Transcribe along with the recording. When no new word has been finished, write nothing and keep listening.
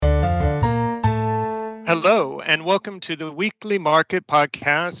Hello, and welcome to the weekly market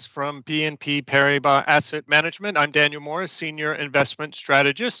podcast from BNP Paribas Asset Management. I'm Daniel Morris, Senior Investment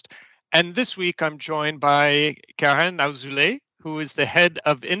Strategist. And this week I'm joined by Karen Azoulay, who is the head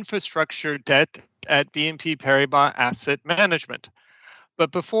of infrastructure debt at BNP Paribas Asset Management.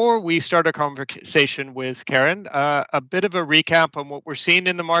 But before we start our conversation with Karen, a bit of a recap on what we're seeing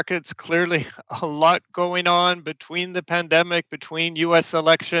in the markets. Clearly, a lot going on between the pandemic, between US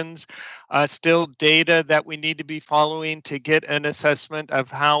elections, still data that we need to be following to get an assessment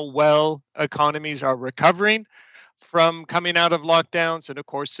of how well economies are recovering from coming out of lockdowns. And of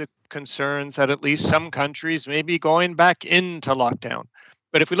course, the concerns that at least some countries may be going back into lockdown.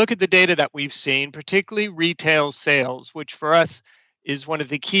 But if we look at the data that we've seen, particularly retail sales, which for us is one of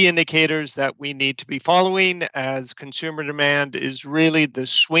the key indicators that we need to be following, as consumer demand is really the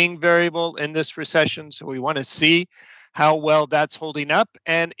swing variable in this recession. So we want to see how well that's holding up.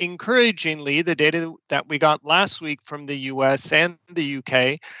 And encouragingly, the data that we got last week from the US and the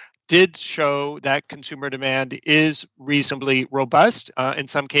UK did show that consumer demand is reasonably robust, in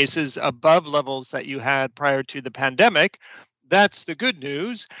some cases above levels that you had prior to the pandemic. That's the good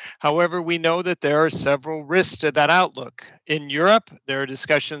news. However, we know that there are several risks to that outlook. In Europe, there are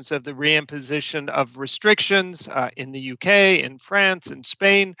discussions of the reimposition of restrictions in the UK, in France, in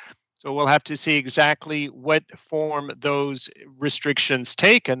Spain. So we'll have to see exactly what form those restrictions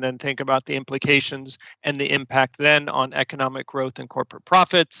take and then think about the implications and the impact then on economic growth and corporate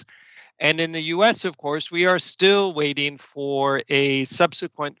profits. And in the US, of course, we are still waiting for a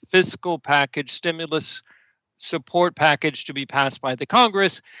subsequent fiscal package, stimulus support package to be passed by the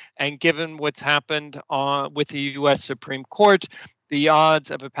Congress. And given what's happened with the US Supreme Court, the odds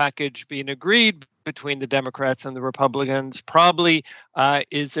of a package being agreed between the Democrats and the Republicans probably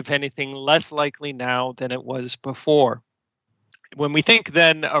is, if anything, less likely now than it was before. When we think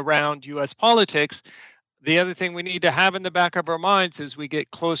then around US politics, the other thing we need to have in the back of our minds as we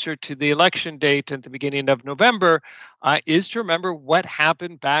get closer to the election date at the beginning of November is to remember what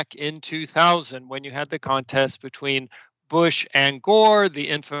happened back in 2000 when you had the contest between Bush and Gore, the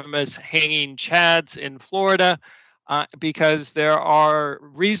infamous hanging chads in Florida, because there are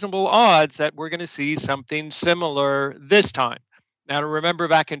reasonable odds that we're going to see something similar this time. Now, to remember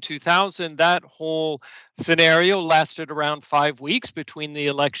back in 2000, that whole scenario lasted around 5 weeks between the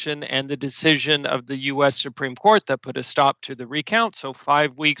election and the decision of the US Supreme Court that put a stop to the recount. So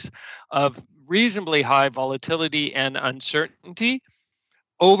 5 weeks of reasonably high volatility and uncertainty.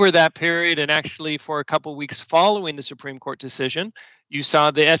 Over that period, and actually for a couple of weeks following the Supreme Court decision, you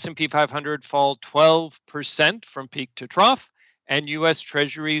saw the S&P 500 fall 12% from peak to trough, and US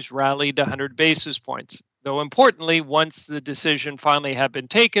Treasuries rallied 100 basis points. Though importantly, once the decision finally had been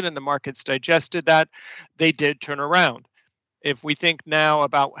taken and the markets digested that, they did turn around. If we think now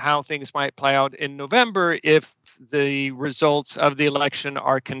about how things might play out in November, if the results of the election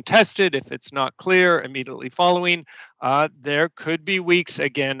are contested, if it's not clear immediately following, there could be weeks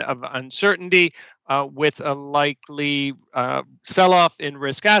again of uncertainty with a likely sell-off in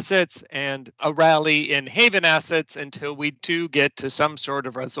risk assets and a rally in haven assets until we do get to some sort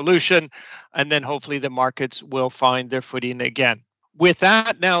of resolution. And then hopefully the markets will find their footing again. With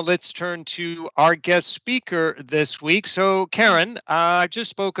that, now let's turn to our guest speaker this week. So, Karen, I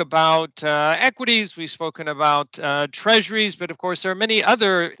just spoke about equities. We've spoken about treasuries, but of course, there are many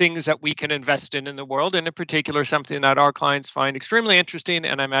other things that we can invest in the world, and in particular, something that our clients find extremely interesting,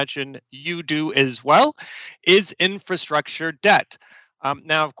 and I imagine you do as well, is infrastructure debt.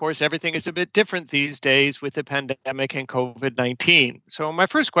 Now, of course, everything is a bit different these days with the pandemic and COVID-19. So my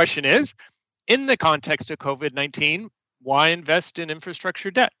first question is, in the context of COVID-19, why invest in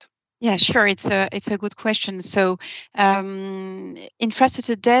infrastructure debt? Yeah, sure. It's a good question. So,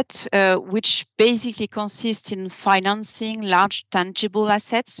 infrastructure debt, which basically consists in financing large tangible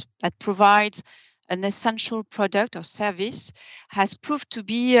assets that provides an essential product or service, has proved to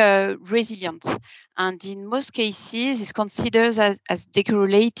be resilient, and in most cases is considered as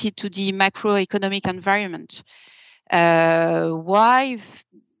decorrelated to the macroeconomic environment. Why?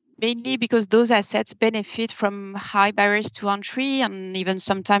 Mainly because those assets benefit from high barriers to entry and even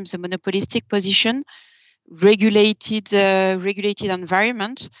sometimes a monopolistic position, regulated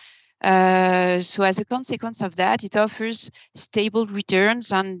environment. So as a consequence of that, it offers stable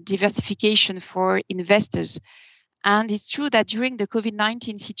returns and diversification for investors. And it's true that during the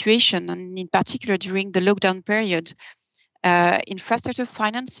COVID-19 situation, and in particular during the lockdown period, infrastructure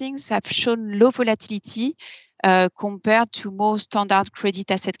financings have shown low volatility compared to more standard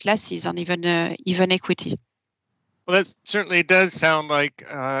credit asset classes and even equity. Well, that certainly does sound like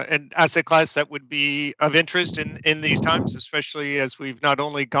an asset class that would be of interest in these times, especially as we've not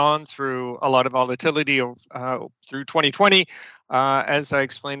only gone through a lot of volatility through 2020. As I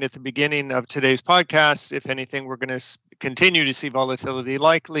explained at the beginning of today's podcast, if anything, we're going to continue to see volatility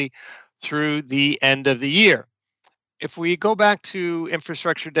likely through the end of the year. If we go back to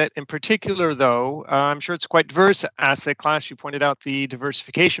infrastructure debt in particular, though, I'm sure it's quite diverse asset class. You pointed out the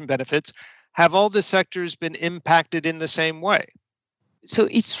diversification benefits. Have all the sectors been impacted in the same way? So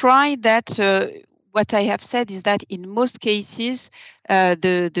it's right that what I have said is that in most cases,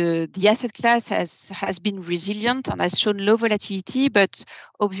 the asset class has been resilient and has shown low volatility, but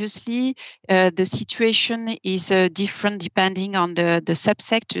obviously the situation is different depending on the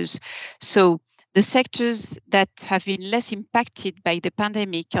subsectors. So the sectors that have been less impacted by the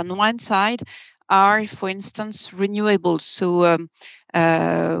pandemic on one side are, for instance, renewables. So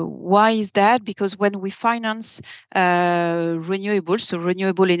why is that? Because when we finance renewables, so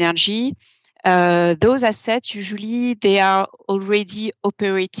renewable energy, those assets usually they are already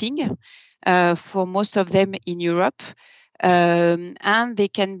operating for most of them in Europe, and they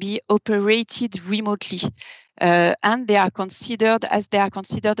can be operated remotely. And they are considered as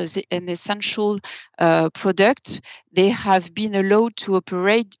an essential product. They have been allowed to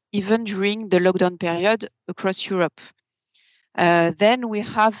operate even during the lockdown period across Europe. Then we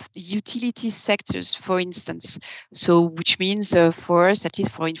have the utility sectors, for instance. So, which means for us, at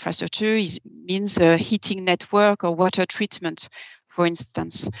least for infrastructure, means heating network or water treatment, for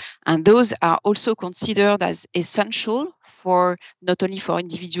instance. And those are also considered as essential for not only for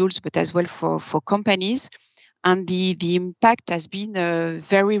individuals but as well for companies. And the impact has been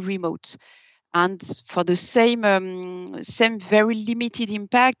very remote. And for the same very limited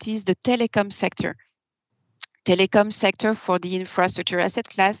impact is the telecom sector. Telecom sector for the infrastructure asset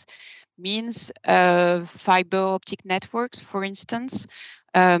class means fiber optic networks, for instance,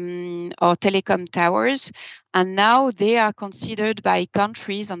 or telecom towers. And now they are considered by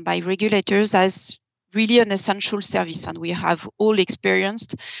countries and by regulators as really an essential service. And we have all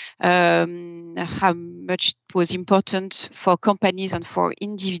experienced how much it was important for companies and for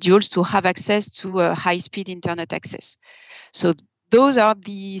individuals to have access to high-speed internet access. So those are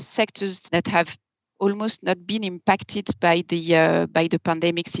the sectors that have almost not been impacted by the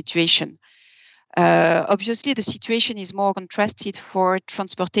pandemic situation. Obviously, the situation is more contrasted for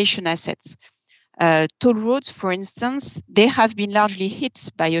transportation assets. Toll roads, for instance, they have been largely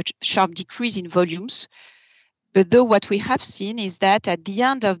hit by a sharp decrease in volumes. But though what we have seen is that at the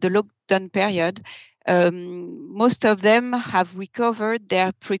end of the lockdown period, most of them have recovered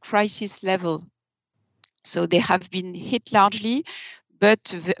their pre-crisis level. So they have been hit largely,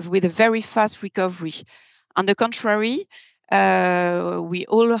 but with a very fast recovery. On the contrary, we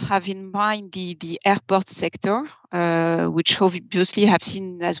all have in mind the airport sector, which obviously have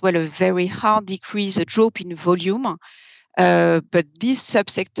seen as well a very hard decrease, a drop in volume. But this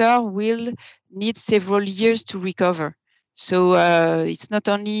subsector will need several years to recover. So it's not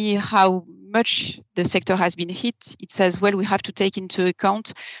only how much the sector has been hit, it's as well we have to take into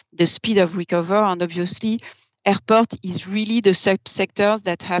account the speed of recovery. And obviously, airport is really the subsectors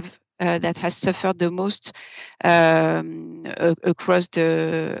that has suffered the most across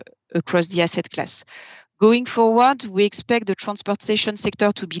the asset class. Going forward, we expect the transportation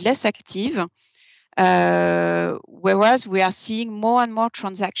sector to be less active, whereas we are seeing more and more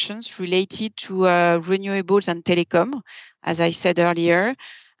transactions related to renewables and telecom, as I said earlier.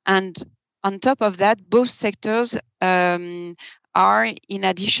 And on top of that, both sectors are in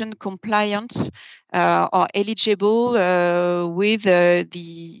addition compliant or eligible with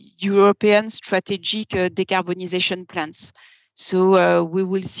the European strategic decarbonization plans. So we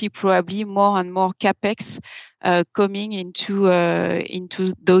will see probably more and more capex coming into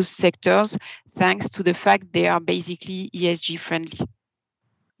those sectors, thanks to the fact they are basically ESG friendly.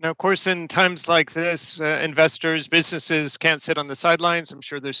 Now, of course, in times like this, investors, businesses can't sit on the sidelines. I'm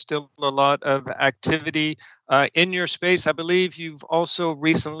sure there's still a lot of activity in your space. I believe you've also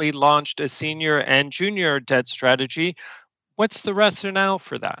recently launched a senior and junior debt strategy. What's the rationale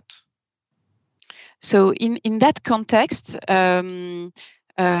for that? So in that context,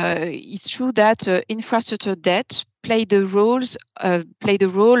 it's true that infrastructure debt play the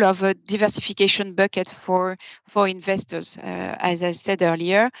role of a diversification bucket for investors, as I said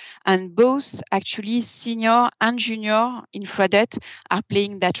earlier, and both actually senior and junior infra debt are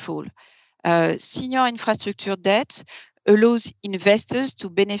playing that role. Senior infrastructure debt allows investors to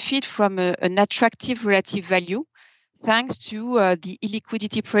benefit from an attractive relative value, thanks to the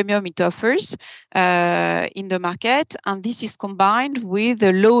illiquidity premium it offers in the market, and this is combined with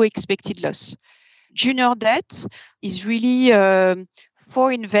a low expected loss. Junior debt is really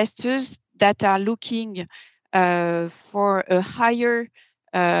for investors that are looking for a higher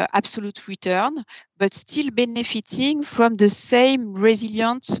absolute return, but still benefiting from the same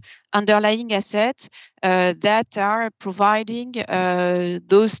resilient underlying assets that are providing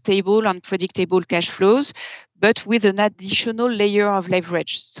those stable and predictable cash flows, but with an additional layer of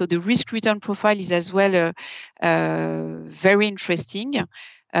leverage. So the risk-return profile is as well very interesting.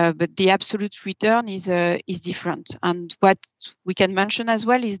 But the absolute return is different. And what we can mention as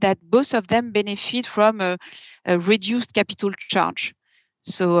well is that both of them benefit from a reduced capital charge.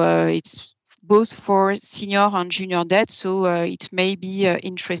 So it's both for senior and junior debt. So it may be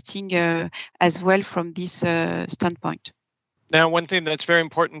interesting as well from this standpoint. Now, one thing that's very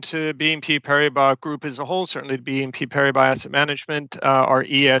important to BNP Paribas Group as a whole, certainly to BNP Paribas Asset Management, are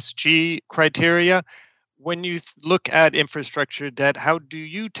ESG criteria. When you look at infrastructure debt, how do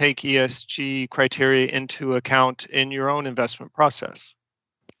you take ESG criteria into account in your own investment process?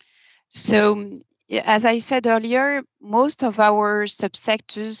 So, as I said earlier, most of our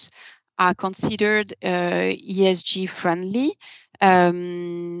subsectors are considered ESG friendly,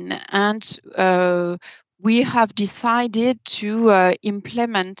 and we have decided to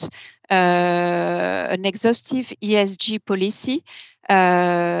implement an exhaustive ESG policy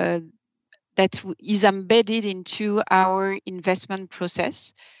that is embedded into our investment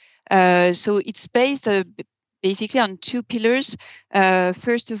process. So it's based basically on two pillars.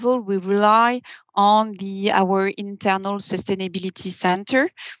 First of all, we rely on our internal sustainability center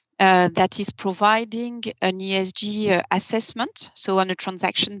that is providing an ESG assessment, so on a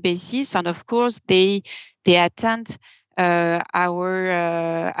transaction basis, and of course they attend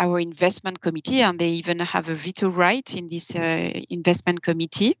our investment committee, and they even have a veto right in this investment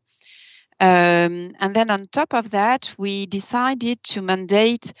committee. And then on top of that, we decided to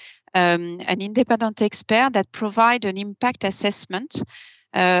mandate an independent expert that provide an impact assessment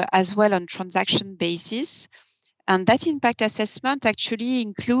as well on transaction basis. And that impact assessment actually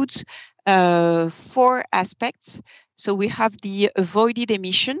includes 4 aspects. So we have the avoided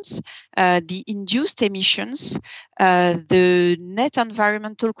emissions, the induced emissions, the net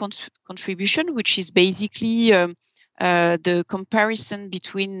environmental contribution, which is basically the comparison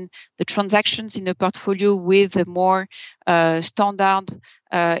between the transactions in a portfolio with a more standard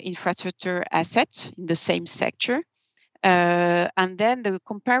infrastructure asset in the same sector. And then the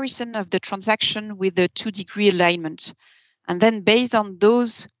comparison of the transaction with the 2-degree alignment. And then based on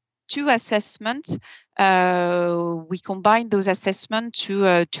those 2 assessments, we combine those assessments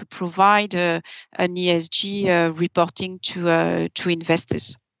to provide an ESG reporting to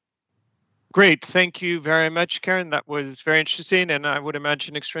investors. Great. Thank you very much, Karen. That was very interesting, and I would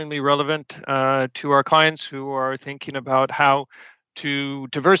imagine extremely relevant to our clients who are thinking about how to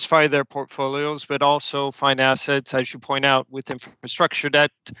diversify their portfolios, but also find assets, as you point out, with infrastructure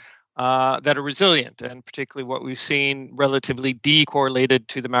debt that are resilient, and particularly what we've seen relatively decorrelated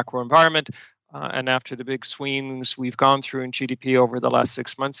to the macro environment. And after the big swings we've gone through in GDP over the last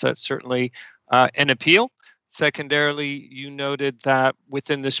 6 months, that's certainly an appeal. Secondarily, you noted that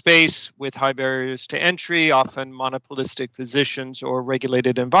within the space with high barriers to entry, often monopolistic positions or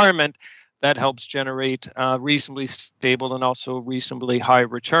regulated environment, that helps generate reasonably stable and also reasonably high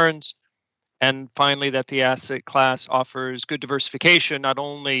returns. And finally, that the asset class offers good diversification, not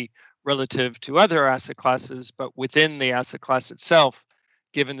only relative to other asset classes, but within the asset class itself,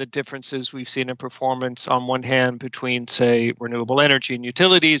 given the differences we've seen in performance on one hand between, say, renewable energy and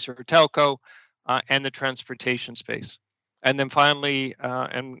utilities or telco, and the transportation space. And then finally,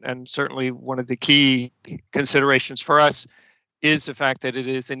 and certainly one of the key considerations for us is the fact that it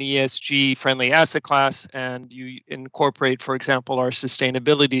is an ESG friendly asset class, and you incorporate, for example, our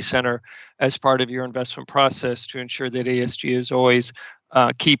sustainability center as part of your investment process to ensure that ESG is always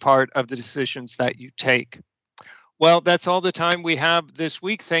a key part of the decisions that you take. Well, that's all the time we have this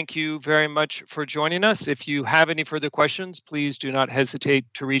week. Thank you very much for joining us. If you have any further questions, please do not hesitate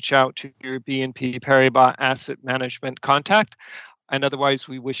to reach out to your BNP Paribas Asset Management contact. And otherwise,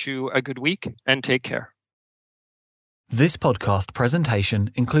 we wish you a good week and take care. This podcast presentation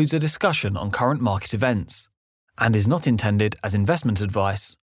includes a discussion on current market events and is not intended as investment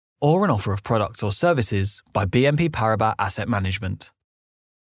advice or an offer of products or services by BNP Paribas Asset Management.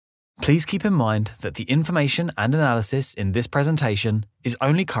 Please keep in mind that the information and analysis in this presentation is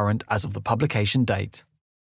only current as of the publication date.